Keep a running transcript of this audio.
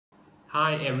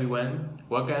Hi everyone,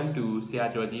 welcome to Sia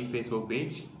Georgie Facebook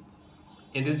page.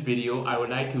 In this video, I would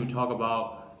like to talk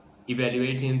about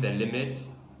evaluating the limits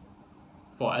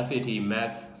for SAT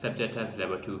Maths Subject Test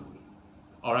Level 2.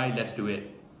 Alright, let's do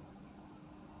it.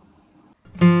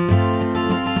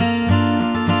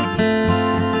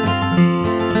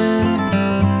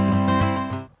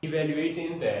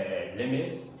 Evaluating the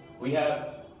limits, we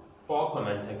have 4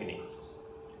 common techniques.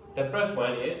 The first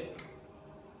one is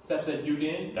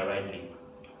substituting directly.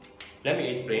 Let me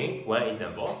explain one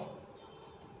example.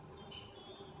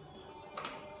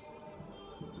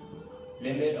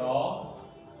 Limit of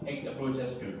x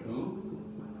approaches to 2,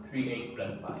 3x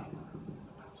plus 5.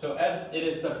 So as it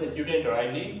is substituting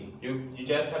directly, you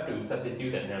just have to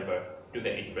substitute the number to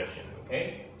the expression,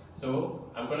 okay?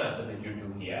 So I'm going to substitute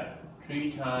 2 here.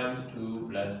 3 times 2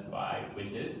 plus 5,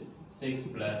 which is 6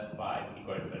 plus 5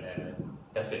 equal to 11.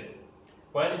 That's it.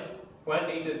 When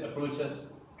x approaches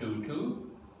to 2,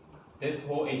 this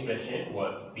whole expression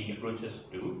will be approach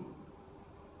to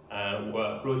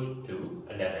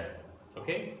 11.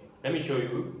 Okay, let me show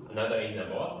you another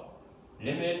example.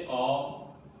 Limit of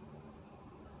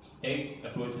x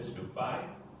approaches to 5,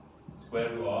 square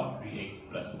root of 3x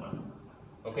plus 1.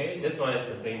 Okay, this one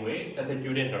is the same way.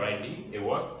 Substituting directly, it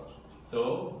works.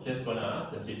 So just gonna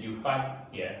substitute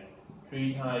 5 here.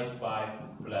 3 times 5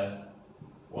 plus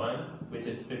 1, which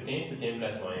is 15. 15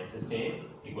 plus 1 is 16,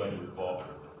 equal to 4.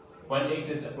 When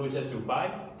x approaches to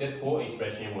 5, this whole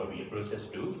expression will be approaches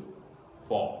to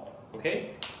 4.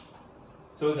 Okay?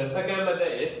 So the second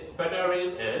method is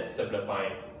factoring and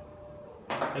simplifying.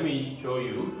 Let me show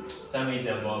you some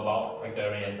example about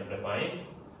factoring and simplifying.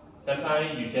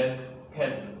 Sometimes you just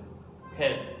can't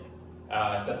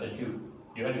substitute.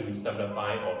 You have to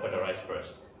simplify or factorize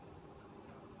first.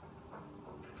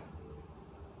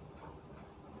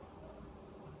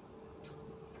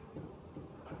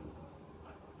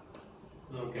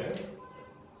 Okay,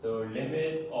 so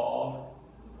limit of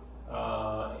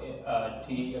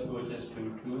t approaches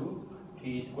to 2,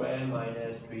 t squared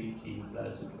minus 3t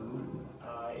plus 2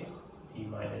 I t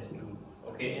minus 2.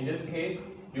 Okay, in this case,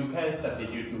 you can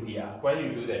substitute 2 here. When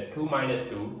you do that, 2 minus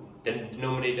 2, the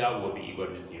denominator will be equal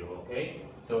to 0. Okay,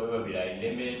 so it will be like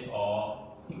limit of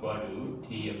equal to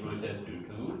t approaches to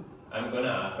 2. I'm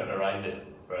gonna factorize it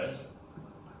first.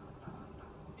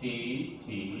 t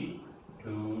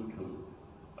 2 2.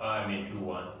 I mean 2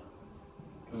 1.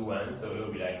 2 1, so it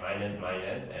will be like minus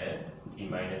minus and t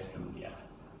minus 2 here.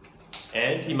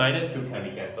 And t minus 2 can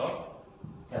be cancelled.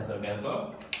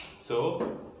 Cancel.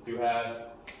 So you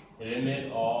have the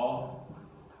limit of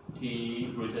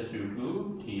t approaches to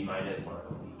 2, t minus 1.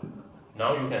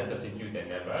 Now you can substitute the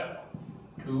number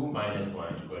 2 minus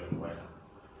 1 equal to 1.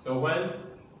 So when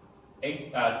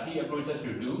t approaches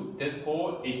to 2, this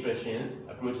whole expression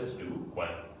approaches to 1.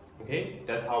 Okay,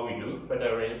 that's how we do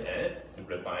factoring and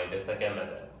simplifying, the second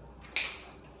method.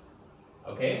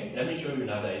 Okay, let me show you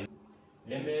another.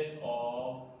 Limit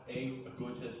of x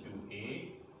approaches to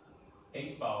a,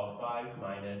 x power 5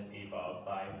 minus a power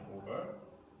 5 over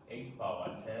x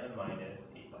power 10 minus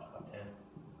a power 10.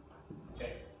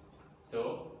 Okay,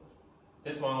 so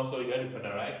this one also you have to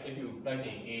factorize. If you plug in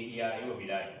a here, it will be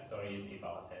like, sorry, it's a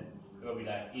power 10. It will be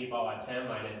like a power 10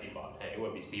 minus a power 10. It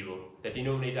will be 0. The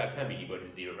denominator can be equal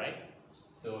to 0, right?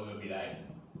 So it will be like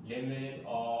limit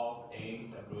of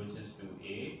x approaches to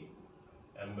a.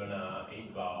 I'm gonna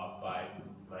h power 5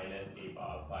 minus a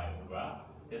power 5 over.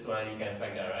 This one you can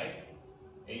factor, right?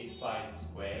 h5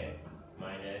 squared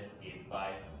minus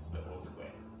a5 the whole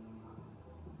square.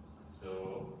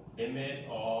 So limit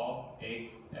of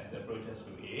x as approaches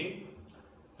to a.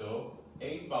 So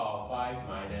x power 5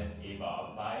 minus a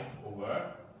power 5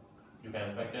 over, you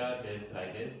can factor this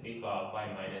like this, x power 5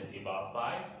 minus a power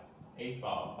 5, x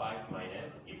power 5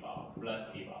 minus a power plus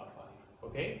a power 5.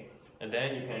 Okay? And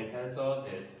then you can cancel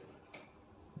this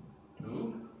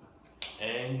 2,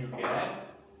 and you get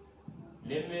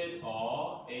limit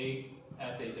of x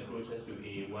as it approaches to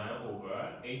a 1 over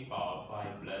x power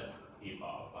 5 plus a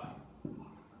power 5.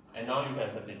 And now you can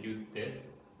substitute this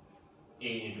a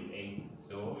into x.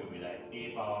 So it will be like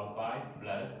a power 5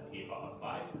 plus a power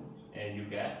 5, and you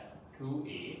get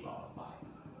 2a power 5.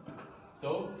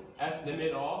 So as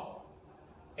limit of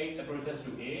x approaches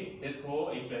to a, this whole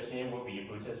expression will be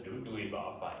approaches to 2a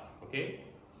power 5. Okay,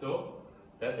 so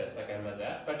that's the second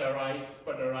method,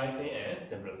 factorizing and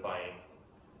simplifying.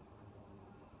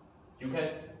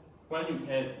 When you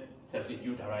can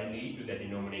substitute directly to the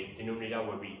denominator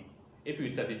will be, if you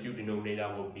substitute,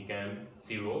 denominator will become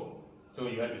 0. So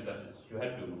you have to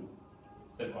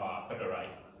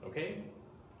factorize. Okay,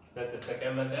 that's the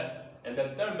second method. And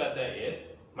the third method is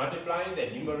multiplying the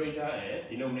numerator and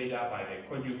denominator by the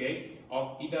conjugate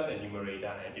of either the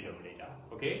numerator and denominator.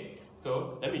 Okay,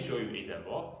 so let me show you an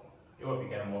example. It will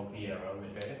become more clear around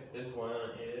it. Okay? This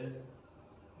one is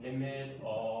limit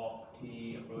of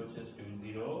t approaches to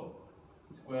 0,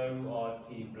 square root of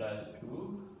t plus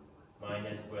 2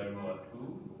 minus square root of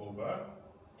 2 over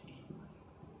t.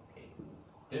 Okay,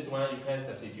 this one you can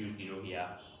substitute 0 here.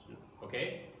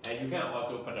 Okay, and you can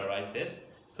also factorize this.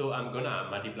 So I'm gonna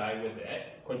multiply with the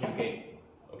conjugate.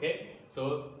 Okay,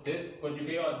 so this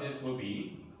conjugate of this will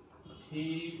be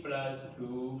t plus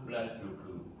 2 plus root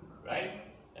 2, right?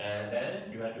 And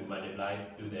then you have to multiply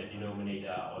to the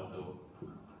denominator also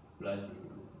plus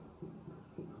root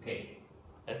 2. Okay,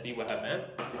 let's see what happens.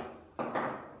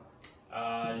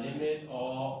 Limit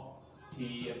of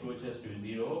t approaches to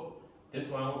 0. This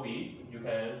one will be, you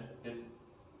can this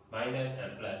minus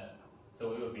and plus.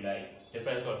 So it will be like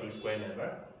difference of two square number.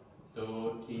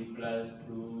 So t plus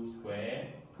 2 square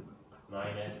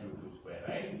minus root 2 square,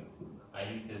 right? I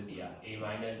use this here. A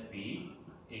minus b,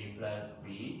 a plus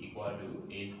b equal to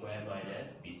a square minus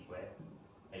b square.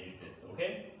 I use this,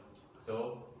 okay?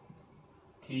 So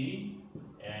t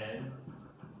and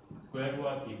square root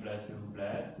of t plus 2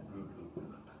 plus root 2.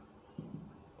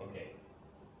 Okay.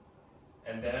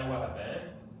 And then what happens?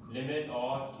 Limit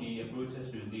of t approaches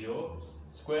to 0.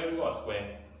 Square root of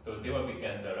square, so they will be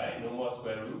cancelled, right? No more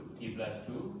square root, t plus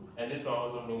 2, and this one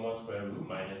also no more square root,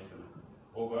 minus 2,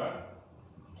 over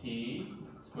t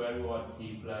square root of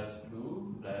t plus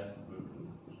 2 plus root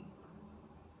 2.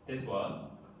 This one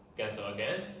cancel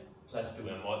again, plus 2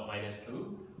 and minus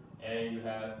 2, and you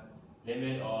have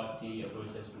limit of t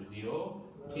approaches to 0,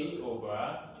 t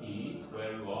over t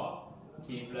square root of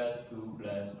t plus 2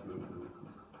 plus root 2,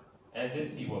 and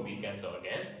this t will be cancelled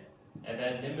again. And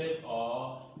then limit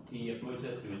of t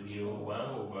approaches to 0, 1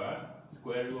 over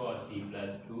square root of t plus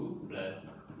 2 plus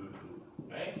root 2,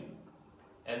 right?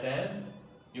 And then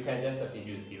you can just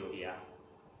substitute 0 here.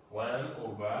 1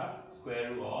 over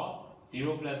square root of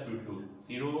 0 plus root 2.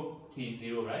 0 t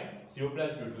 0, right? 0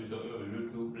 plus root 2, so it will be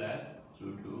root 2 plus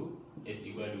root 2 is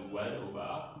equal to 1 over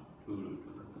 2 root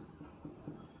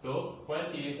 2. So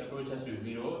when t approaches to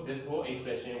 0, this whole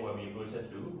expression will be approaches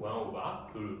to 1 over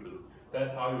 2 root 2.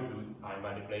 That's how you do by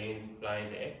multiplying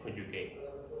the conjugate.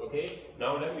 Okay,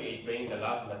 now let me explain the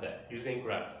last method using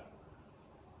graph.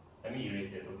 Let me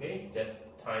erase this, okay? Just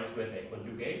times with the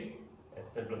conjugate and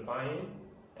simplifying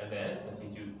and then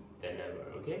substitute the number,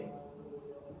 okay?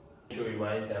 Show you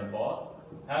one example.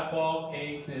 F of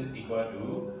x is equal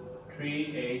to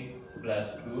 3x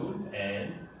plus 2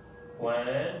 and 1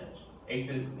 x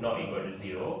is not equal to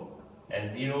 0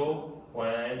 and 0,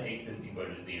 1 x is equal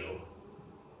to 0.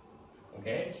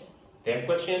 Okay, the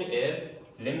question is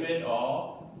limit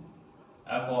of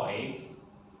f of x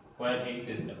when x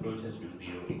is approaches to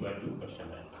 0 equal to question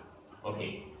mark.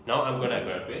 Okay, now I'm gonna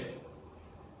graph it.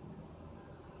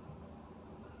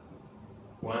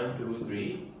 1, 2,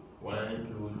 3, 1,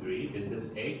 2, 3. This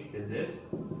is x, this is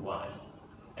 1,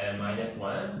 and minus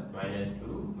 1, minus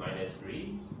 2, minus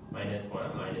 3, minus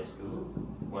 1, minus 2,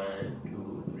 1,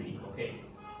 2, 3. Okay,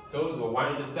 so the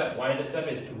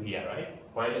y-intercept is 2 here, right?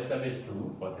 Y-intercept is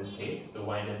 2 for this case, so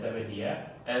y-intercept here,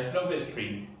 and slope is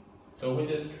 3, so which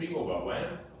is 3 over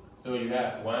 1. So you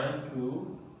have 1,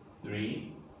 2,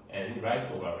 3, and rise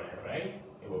over 1, right?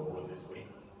 It will go this way.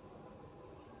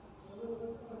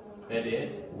 That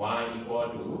is y equal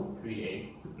to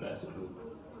 3x plus 2.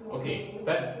 Okay,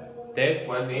 but there's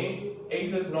one thing,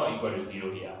 x is not equal to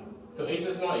 0 here. So x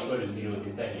is not equal to 0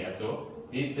 this side here, so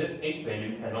this x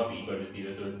value cannot be equal to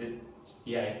 0, so this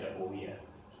here is the whole here.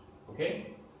 Okay?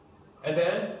 And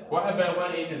then what happens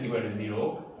when x is equal to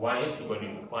 0? Y is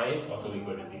also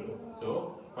equal to 0.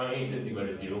 So when x is equal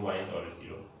to 0, y is equal to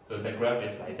 0. So the graph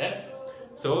is like that.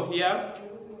 So here,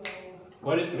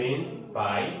 what it means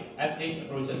by as x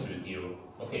approaches to 0.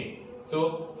 Okay,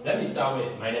 so let me start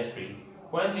with minus 3.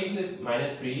 When x is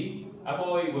minus 3, f of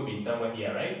a will be somewhere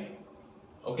here, right?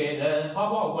 Okay, then how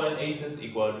about when x is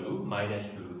equal to minus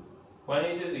 2? When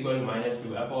x is equal to minus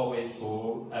 2, f always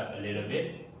go up a little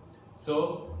bit.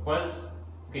 So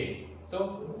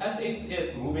so as x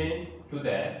is moving to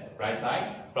the right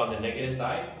side from the negative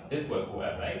side, this will go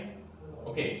up, right?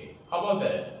 Okay, how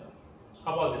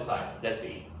about this side? Let's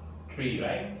see, 3,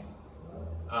 right?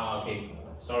 Okay,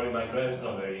 sorry, my graph is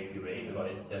not very accurate because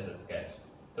it's just a sketch.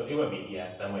 So it will be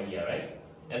here, somewhere here, right?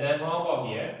 And then how about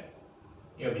here?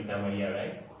 It will be somewhere here,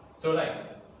 right? So like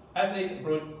as x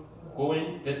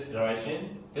going this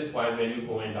direction, this y value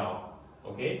going down.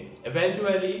 Okay,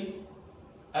 eventually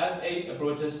as x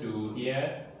approaches to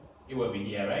here, it will be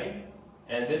here, right?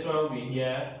 And this one will be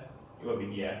here, it will be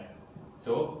here.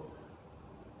 So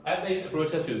as x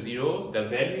approaches to 0, the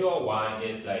value of y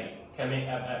is like coming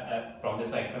up from the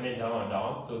side, coming down and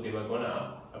down, so they were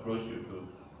gonna approach to 2.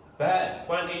 But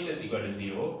when x is equal to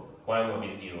 0, y will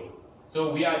be 0.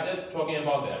 So we are just talking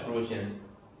about the approaches,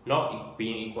 not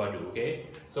being equal to, okay?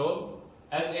 So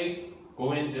as x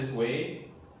going this way,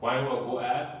 y will go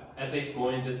up, as x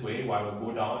going this way, y will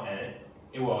go down, and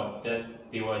they will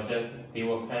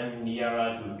come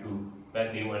nearer to 2,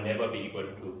 but they will never be equal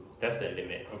to 2. That's the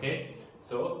limit, okay?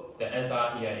 So the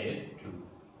answer here is 2.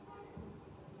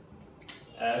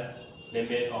 As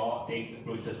limit of x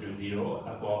approaches to 0,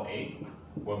 f of x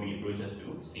will be approaches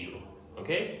to 0.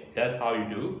 Okay? That's how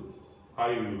you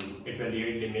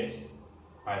evaluate limits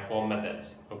by 4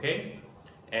 methods. Okay?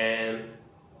 And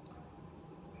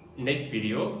next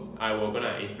video, I will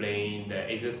gonna explain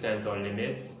the existence of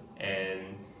limits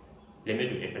and limit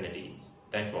to infinity.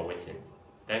 Thanks for watching.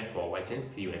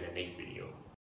 See you in the next video.